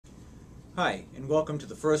Hi, and welcome to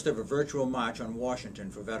the first ever virtual march on Washington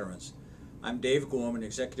for veterans. I'm Dave Gorman,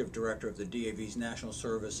 Executive Director of the DAV's National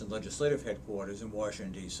Service and Legislative Headquarters in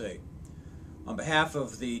Washington, D.C. On behalf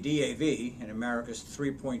of the DAV and America's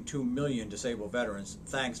 3.2 million disabled veterans,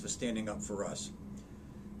 thanks for standing up for us.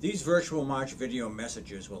 These virtual march video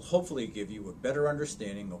messages will hopefully give you a better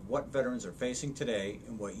understanding of what veterans are facing today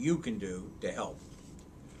and what you can do to help.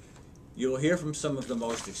 You will hear from some of the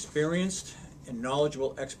most experienced and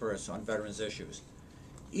knowledgeable experts on veterans issues.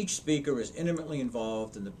 Each speaker is intimately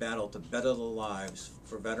involved in the battle to better the lives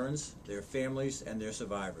for veterans, their families, and their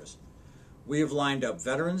survivors. We have lined up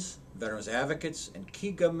veterans, veterans advocates, and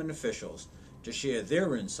key government officials to share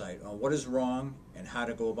their insight on what is wrong and how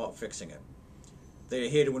to go about fixing it. They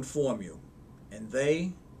are here to inform you, and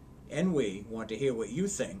they and we want to hear what you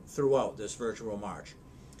think throughout this virtual march.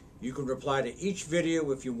 You can reply to each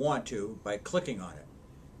video if you want to by clicking on it.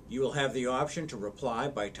 You will have the option to reply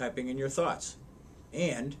by typing in your thoughts.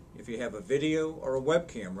 And if you have a video or a web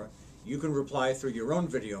camera, you can reply through your own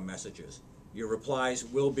video messages. Your replies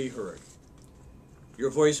will be heard. Your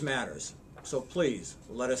voice matters, so please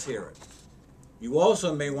let us hear it. You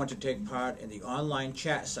also may want to take part in the online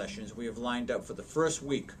chat sessions we have lined up for the first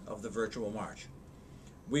week of the virtual march.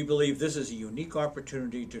 We believe this is a unique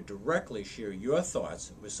opportunity to directly share your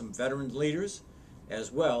thoughts with some veteran leaders, as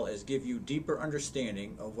well as give you deeper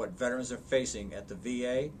understanding of what veterans are facing at the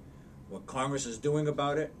VA, what Congress is doing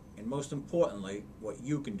about it, and most importantly, what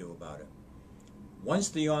you can do about it. Once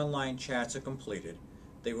the online chats are completed,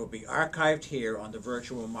 they will be archived here on the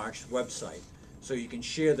Virtual March website, so you can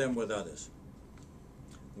share them with others.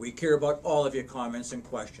 We care about all of your comments and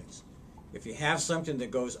questions. If you have something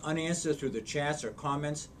that goes unanswered through the chats or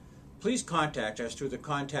comments, please contact us through the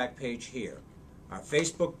contact page here, our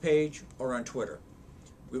Facebook page, or on Twitter.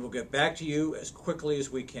 We will get back to you as quickly as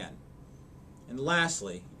we can. And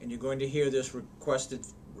lastly, and you're going to hear this request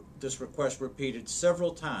repeated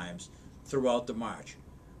several times throughout the march,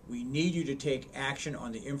 we need you to take action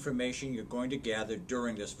on the information you're going to gather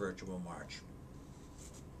during this virtual march.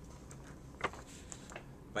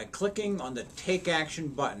 By clicking on the Take Action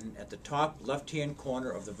button at the top left-hand corner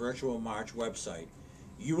of the Virtual March website,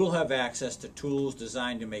 you will have access to tools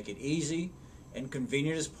designed to make it easy and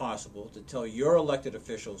convenient as possible to tell your elected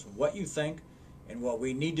officials what you think and what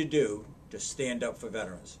we need to do to stand up for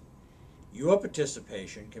veterans. Your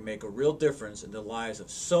participation can make a real difference in the lives of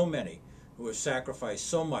so many who have sacrificed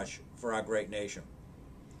so much for our great nation.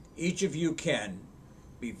 Each of you can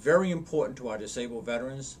be very important to our disabled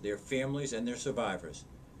veterans, their families, and their survivors.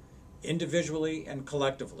 Individually and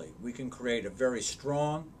collectively, we can create a very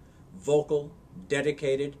strong, vocal,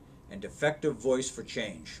 dedicated, and effective voice for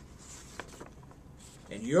change.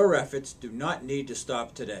 And your efforts do not need to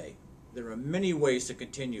stop today. There are many ways to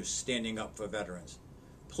continue standing up for veterans.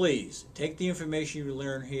 Please take the information you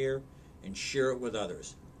learn here and share it with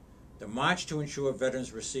others. The march to ensure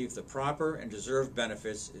veterans receive the proper and deserved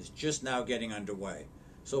benefits is just now getting underway.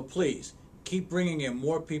 So please, keep bringing in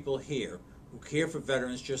more people here who care for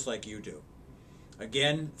veterans just like you do.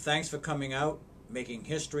 Again, thanks for coming out, making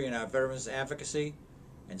history in our veterans advocacy,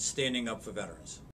 and standing up for veterans.